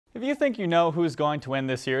If you think you know who's going to win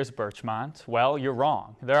this year's Birchmont, well, you're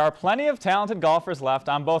wrong. There are plenty of talented golfers left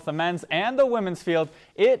on both the men's and the women's field.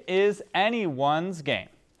 It is anyone's game.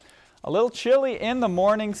 A little chilly in the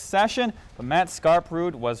morning session, but Matt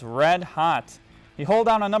Scarprud was red hot. He holed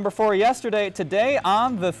down on number 4 yesterday. Today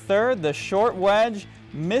on the 3rd, the short wedge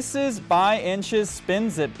misses by inches,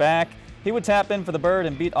 spins it back. He would tap in for the bird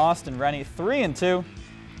and beat Austin Rennie 3-2.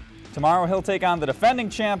 Tomorrow he'll take on the defending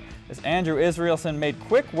champ as Andrew Israelson made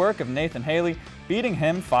quick work of Nathan Haley, beating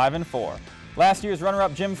him 5-4. Last year's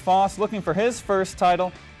runner-up Jim Foss looking for his first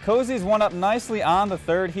title. Cozy's one up nicely on the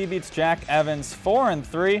 3rd. He beats Jack Evans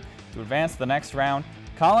 4-3 to advance to the next round.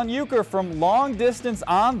 Colin Euchre from long distance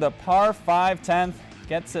on the par 5 10th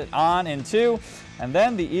gets it on in 2. And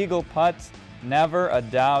then the eagle putt, never a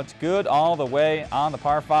doubt, good all the way on the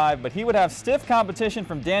par 5. But he would have stiff competition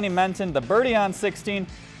from Danny Menton, the birdie on 16.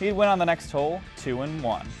 He'd win on the next hole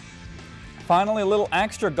 2-1. Finally, a little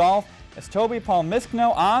extra golf as Toby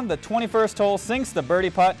Palmiskno on the 21st hole sinks the birdie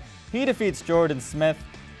putt. He defeats Jordan Smith.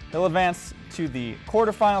 He'll advance to the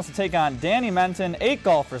quarterfinals to take on Danny Menton. 8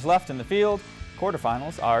 golfers left in the field.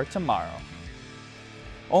 Quarterfinals are tomorrow.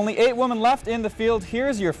 Only 8 women left in the field.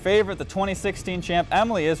 Here's your favorite, the 2016 champ,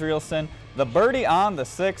 Emily Israelson. The birdie on the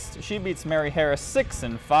 6th. She beats Mary Harris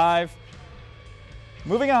 6-5.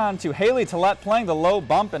 Moving on to Haley Tillett playing the low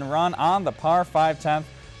bump and run on the par 5 10th.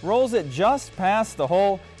 Rolls it just past the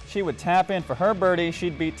hole. She would tap in for her birdie.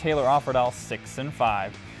 She'd beat Taylor Offerdahl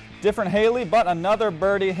 6-5. Different Haley, but another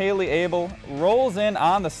birdie. Haley Abel rolls in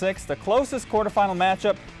on the 6th. The closest quarterfinal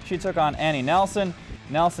matchup, she took on Annie Nelson.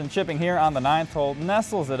 Nelson chipping here on the 9th hole,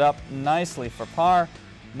 nestles it up nicely for par.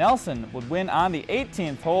 Nelson would win on the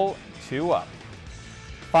 18th hole, 2 up.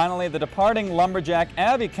 Finally, the departing lumberjack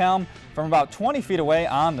Abby Kelm from about 20 feet away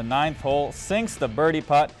on the 9th hole sinks the birdie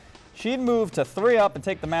putt. She'd move to 3 up and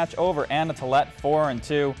take the match over Anna Tillett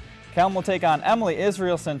 4-2. Kelm will take on Emily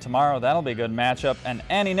Israelson tomorrow. That'll be a good matchup. And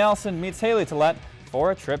Annie Nelson meets Haley Tillett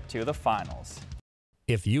for a trip to the finals.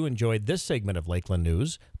 If you enjoyed this segment of Lakeland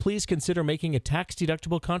News, please consider making a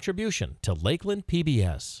tax-deductible contribution to Lakeland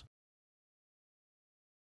PBS.